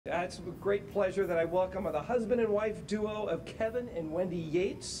It's a great pleasure that I welcome the husband and wife duo of Kevin and Wendy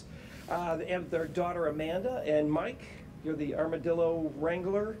Yates, and their daughter Amanda. And Mike, you're the armadillo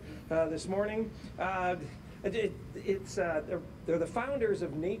wrangler this morning. They're the founders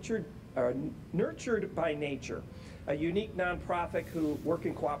of Nurtured by Nature, a unique nonprofit who work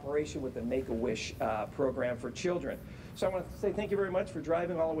in cooperation with the Make-A-Wish program for children. So I want to say thank you very much for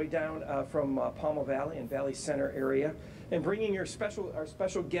driving all the way down from Palmo Valley and Valley Center area and bringing our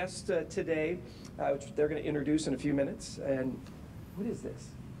special guest today, which they're going to introduce in a few minutes. And what is this?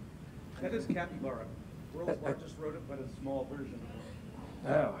 That is capybara, world's largest rodent, but a small version of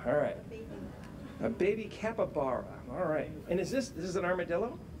one. Oh, all right. A baby capybara. All right. And is this an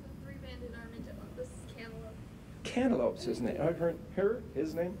armadillo? It's a three-banded armadillo. This is cantaloupe. Cantaloupe's his name.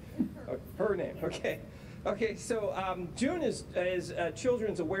 His name? Her name. Okay. Okay, so June is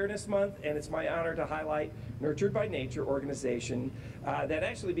Children's Awareness Month, and it's my honor to highlight Nurtured by Nature organization that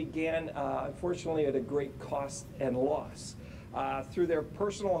actually began, unfortunately, at a great cost and loss. Through their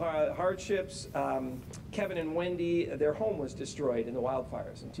personal hardships, Kevin and Wendy, their home was destroyed in the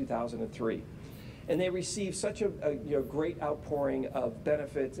wildfires in 2003. And they received such a great outpouring of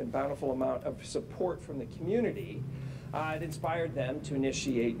benefits and bountiful amount of support from the community. It inspired them to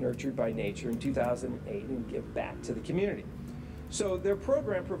initiate Nurtured by Nature in 2008 and give back to the community. So their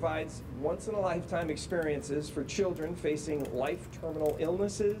program provides once-in-a-lifetime experiences for children facing life-terminal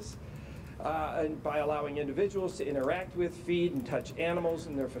illnesses, and by allowing individuals to interact with, feed, and touch animals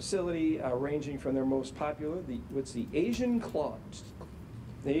in their facility, ranging from their most popular, the Asian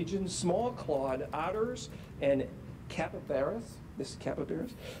Small-Clawed Otters and Capybaras. This is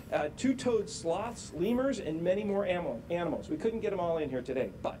Capybaras, two-toed sloths, lemurs, and many more animals. We couldn't get them all in here today,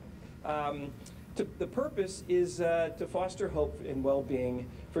 but the purpose is to foster hope and well-being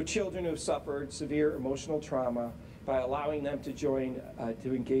for children who have suffered severe emotional trauma by allowing them to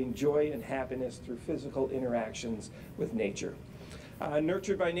gain joy and happiness through physical interactions with nature.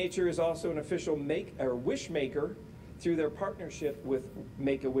 Nurtured by Nature is also an official wish maker through their partnership with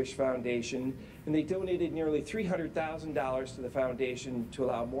Make-A-Wish Foundation, and they donated nearly $300,000 to the foundation to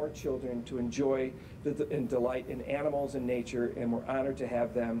allow more children to enjoy and delight in animals and nature, and we're honored to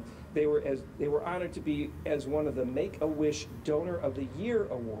have them. They were honored to be as one of the Make-A-Wish Donor of the Year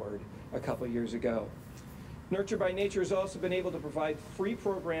award a couple years ago. Nurtured by Nature has also been able to provide free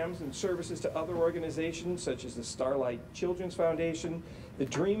programs and services to other organizations such as the Starlight Children's Foundation, the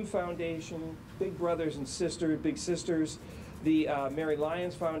Dream Foundation, Big Brothers and Big Sisters, the Mary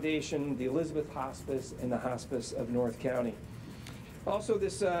Lyons Foundation, the Elizabeth Hospice, and the Hospice of North County. Also,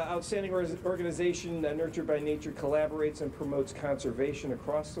 this outstanding organization, Nurtured by Nature, collaborates and promotes conservation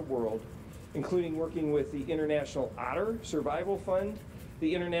across the world, including working with the International Otter Survival Fund,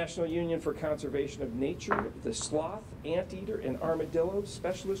 the International Union for Conservation of Nature, the Sloth, Anteater, and Armadillo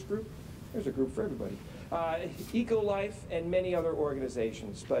Specialist Group. There's a group for everybody. EcoLife, and many other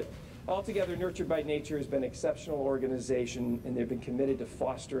organizations. But altogether, Nurtured by Nature has been an exceptional organization, and they've been committed to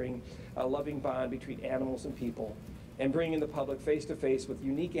fostering a loving bond between animals and people, and bringing the public face-to-face with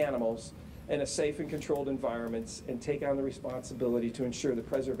unique animals in a safe and controlled environments, and take on the responsibility to ensure the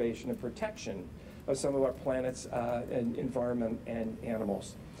preservation and protection of some of our planet's and environment and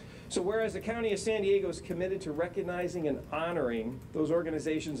animals. So whereas the County of San Diego is committed to recognizing and honoring those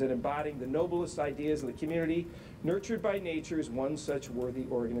organizations and embodying the noblest ideas of the community, Nurtured by Nature is one such worthy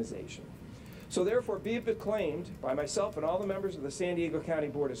organization. So therefore, be it proclaimed by myself and all the members of the San Diego County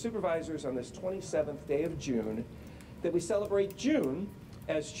Board of Supervisors on this 27th day of June, that we celebrate June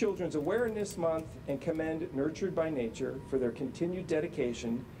as Children's Awareness Month and commend Nurtured by Nature for their continued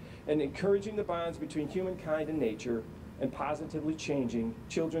dedication and encouraging the bonds between humankind and nature, and positively changing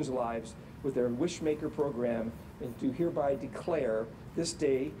children's lives with their Wishmaker program, and do hereby declare this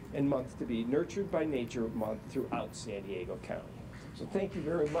day and month to be Nurtured by Nature Month throughout San Diego County. So thank you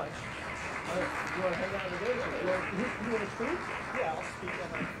very much. You want to hang out today? You want to speak? Yeah, I'll speak.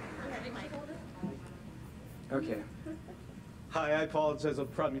 Okay. Hi, I apologize. I'm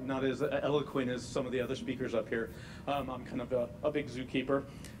probably not as eloquent as some of the other speakers up here. I'm kind of a big zookeeper.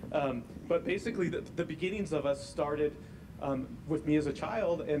 But basically, the beginnings of us started with me as a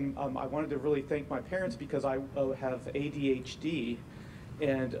child, and I wanted to really thank my parents because I have ADHD,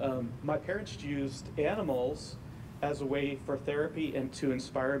 and my parents used animals as a way for therapy and to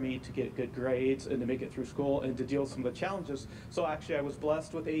inspire me to get good grades and to make it through school and to deal with some of the challenges. So actually I was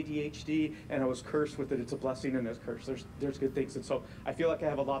blessed with ADHD, and I was cursed with it. It's a blessing and a curse. There's good things. And so I feel like I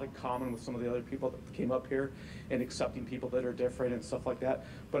have a lot in common with some of the other people that came up here and accepting people that are different and stuff like that.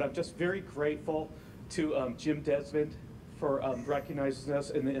 But I'm just very grateful to Jim Desmond for recognizing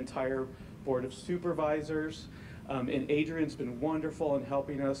us and the entire Board of Supervisors. And Adrian's been wonderful in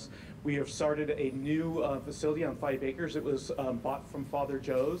helping us. We have started a new facility on 5 acres. It was bought from Father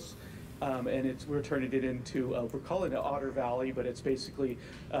Joe's. And we're turning it into, we're calling it Otter Valley, but it's basically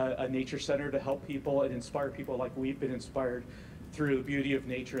a nature center to help people and inspire people like we've been inspired through the beauty of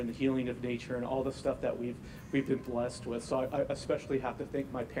nature and the healing of nature and all the stuff that we've been blessed with. So I especially have to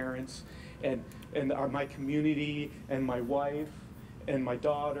thank my parents and my community and my wife and my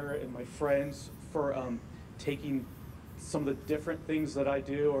daughter and my friends for taking some of the different things that I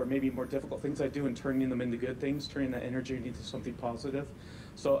do, or maybe more difficult things I do, and turning them into good things, turning that energy into something positive.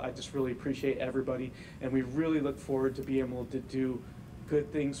 So I just really appreciate everybody, and we really look forward to being able to do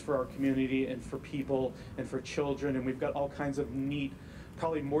good things for our community and for people and for children. And we've got all kinds of neat,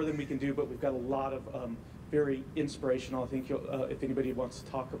 probably more than we can do, but we've got a lot of very inspirational, I think if anybody wants to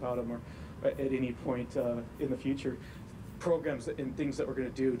talk about them or at any point in the future, programs and things that we're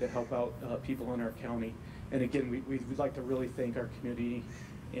going to do to help out people in our county. And again, we'd like to really thank our community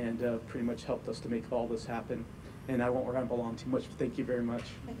and pretty much helped us to make all this happen. And I won't ramble on too much. Thank you very much.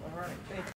 All right, thank you.